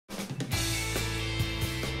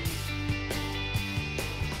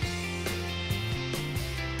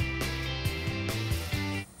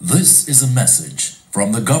This is a message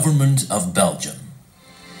from the government of Belgium.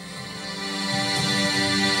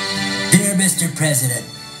 Dear Mr. President,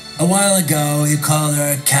 a while ago you called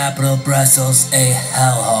our capital, Brussels, a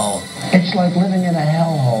hellhole. It's like living in a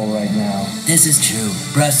hellhole right now. This is true.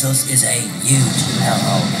 Brussels is a huge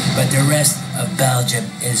hellhole, but the rest of Belgium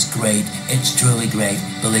is great. It's truly great,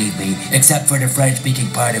 believe me. Except for the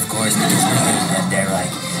French-speaking part, of course, because we hate them.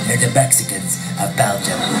 They're the Mexicans of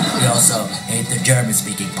Belgium. We also hate the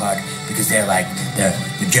German-speaking part because they're like the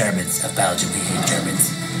Germans of Belgium. We hate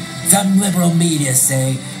Germans. Some liberal media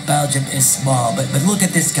say Belgium is small, but look at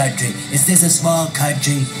this country. Is this a small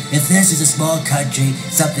country? If this is a small country,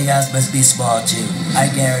 something else must be small too.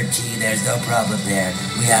 I guarantee there's no problem there.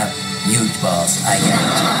 We have huge balls, I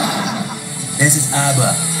guarantee. This is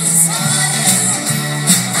ABBA.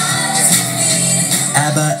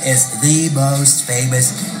 ABBA is the most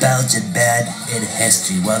famous Belgian band in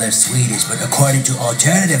history. Well, they're Swedish, but according to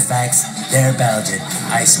alternative facts, they're Belgian,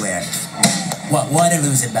 I swear.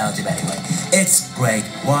 Waterloo's in Belgium anyway. It's great.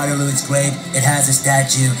 Waterloo is great. It has a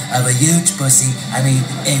statue of a huge pussy. I mean,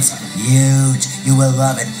 it's huge. You will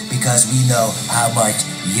love it because we know how much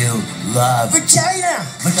you love Vagina!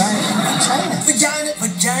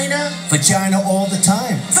 Vagina all the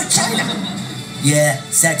time. Vagina! Yeah,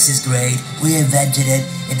 sex is great. We invented it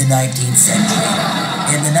in the 19th century.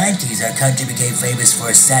 In the 90s, our country became famous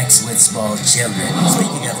for sex with small children.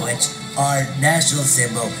 Speaking of which, our national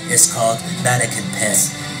symbol is called Mannequin Piss,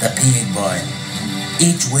 the peeing boy.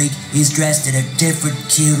 Each week, he's dressed in a different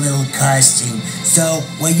cute little costume. So,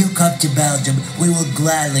 when you come to Belgium, we will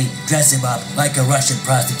gladly dress him up like a Russian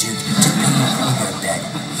prostitute to pee in your bed.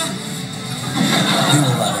 We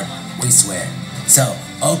will love it, we swear. So,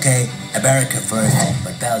 okay, America first,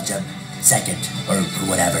 but Belgium second, or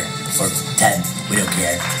whatever, or 10th, we don't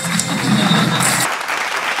care.